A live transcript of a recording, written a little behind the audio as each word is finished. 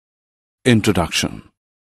Introduction.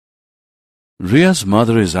 Ria's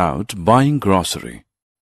mother is out buying grocery.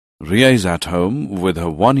 Ria is at home with her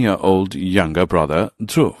 1-year-old younger brother,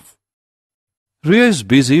 Dhruv. Ria is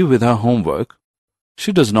busy with her homework.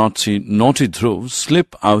 She does not see naughty Dhruv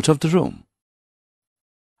slip out of the room.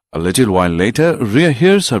 A little while later, Ria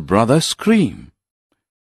hears her brother scream.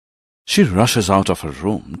 She rushes out of her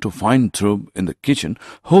room to find Dhruv in the kitchen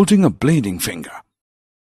holding a bleeding finger.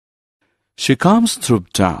 She calms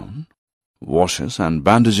Dhruv down, washes and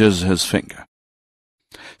bandages his finger.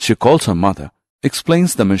 She calls her mother,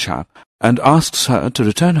 explains the mishap, and asks her to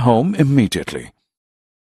return home immediately.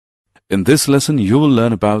 In this lesson, you will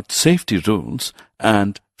learn about safety rules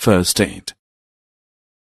and first aid.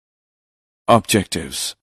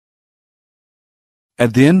 Objectives.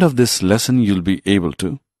 At the end of this lesson, you'll be able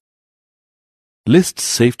to list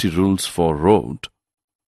safety rules for road,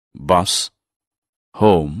 bus,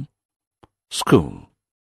 home, school.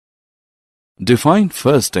 Define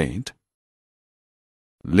first aid.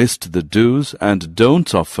 List the do's and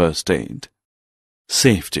don'ts of first aid.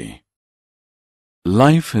 Safety.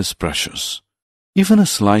 Life is precious. Even a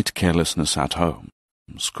slight carelessness at home,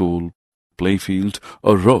 school, playfield,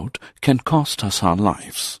 or road can cost us our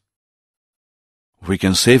lives. We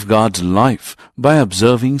can safeguard life by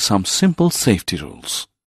observing some simple safety rules.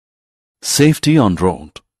 Safety on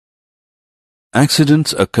road.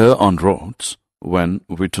 Accidents occur on roads when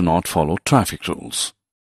we do not follow traffic rules.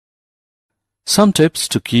 Some tips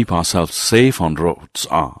to keep ourselves safe on roads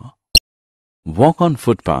are: walk on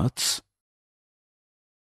footpaths,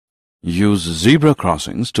 use zebra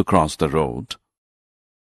crossings to cross the road,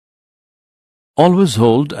 always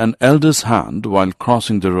hold an elder's hand while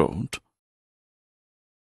crossing the road.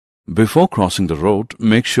 Before crossing the road,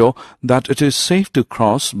 make sure that it is safe to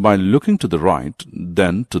cross by looking to the right,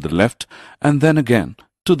 then to the left, and then again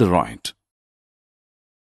to the right.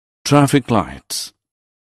 Traffic lights.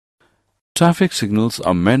 Traffic signals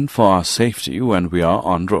are meant for our safety when we are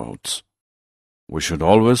on roads. We should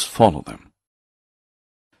always follow them.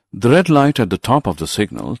 The red light at the top of the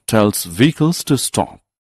signal tells vehicles to stop.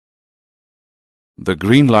 The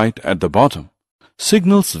green light at the bottom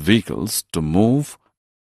signals vehicles to move,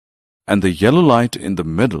 and the yellow light in the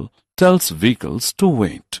middle tells vehicles to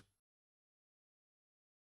wait.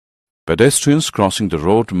 Pedestrians crossing the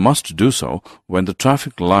road must do so when the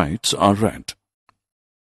traffic lights are red.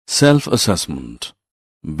 Self-assessment.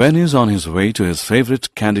 Ben is on his way to his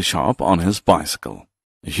favorite candy shop on his bicycle.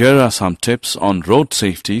 Here are some tips on road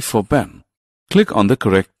safety for Ben. Click on the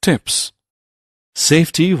correct tips.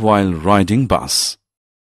 Safety while riding bus.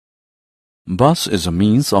 Bus is a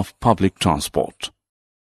means of public transport.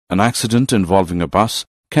 An accident involving a bus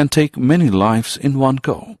can take many lives in one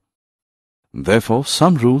go. Therefore,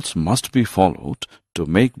 some rules must be followed to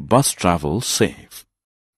make bus travel safe.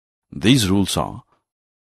 These rules are: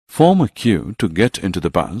 form a queue to get into the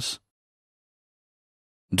bus.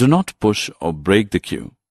 Do not push or break the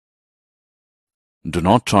queue. Do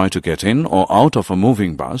not try to get in or out of a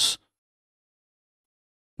moving bus.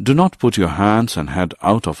 Do not put your hands and head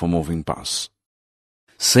out of a moving bus.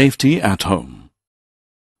 Safety at home.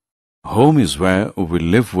 Home is where we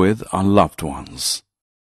live with our loved ones.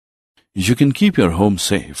 You can keep your home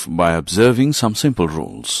safe by observing some simple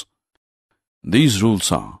rules. These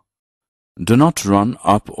rules are: do not run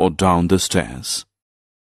up or down the stairs.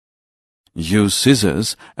 Use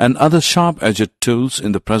scissors and other sharp-edged tools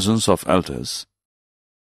in the presence of elders.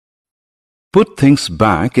 Put things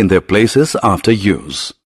back in their places after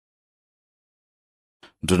use.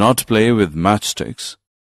 Do not play with matchsticks.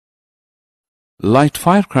 Light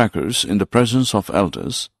firecrackers in the presence of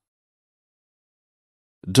elders.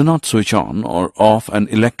 Do not switch on or off an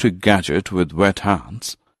electric gadget with wet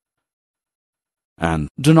hands. And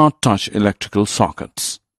do not touch electrical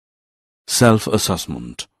sockets.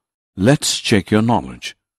 Self-assessment. Let's check your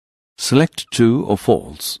knowledge. Select true or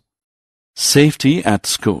false. Safety at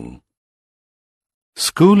school.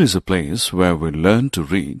 School is a place where we learn to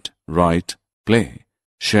read, write, play,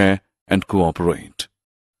 share, and cooperate.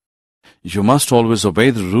 You must always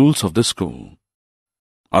obey the rules of the school.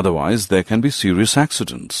 Otherwise, there can be serious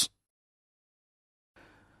accidents.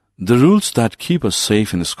 The rules that keep us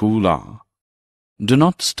safe in school are: do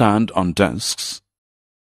not stand on desks.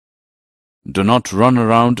 Do not run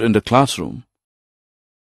around in the classroom.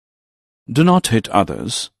 Do not hit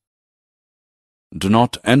others. Do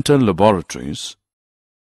not enter laboratories.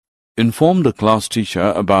 Inform the class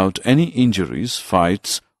teacher about any injuries,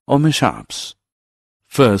 fights, or mishaps.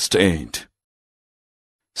 First aid.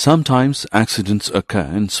 Sometimes accidents occur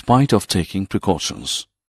in spite of taking precautions.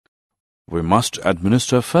 We must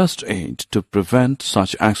administer first aid to prevent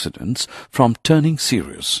such accidents from turning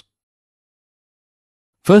serious.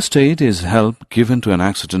 First aid is help given to an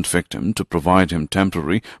accident victim to provide him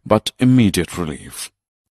temporary but immediate relief.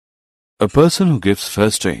 A person who gives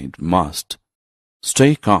first aid must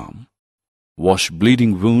stay calm, wash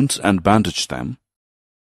bleeding wounds and bandage them,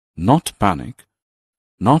 not panic,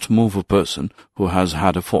 not move a person who has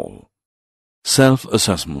had a fall.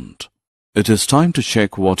 Self-assessment. It is time to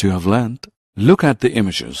check what you have learned. Look at the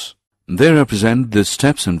images. They represent the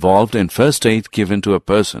steps involved in first aid given to a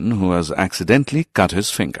person who has accidentally cut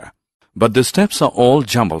his finger. But the steps are all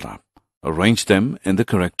jumbled up. Arrange them in the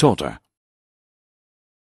correct order.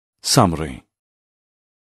 Summary.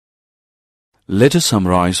 Let us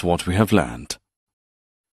summarize what we have learned.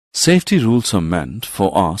 Safety rules are meant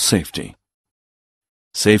for our safety.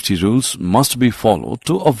 Safety rules must be followed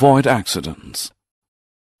to avoid accidents.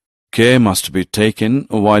 Care must be taken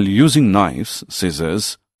while using knives,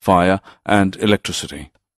 scissors, fire and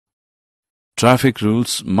electricity. Traffic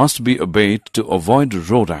rules must be obeyed to avoid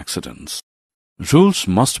road accidents. Rules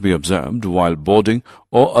must be observed while boarding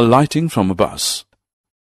or alighting from a bus.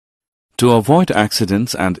 To avoid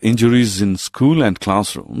accidents and injuries in school and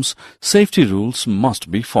classrooms, safety rules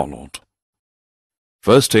must be followed.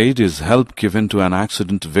 First aid is help given to an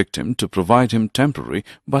accident victim to provide him temporary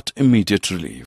but immediate relief.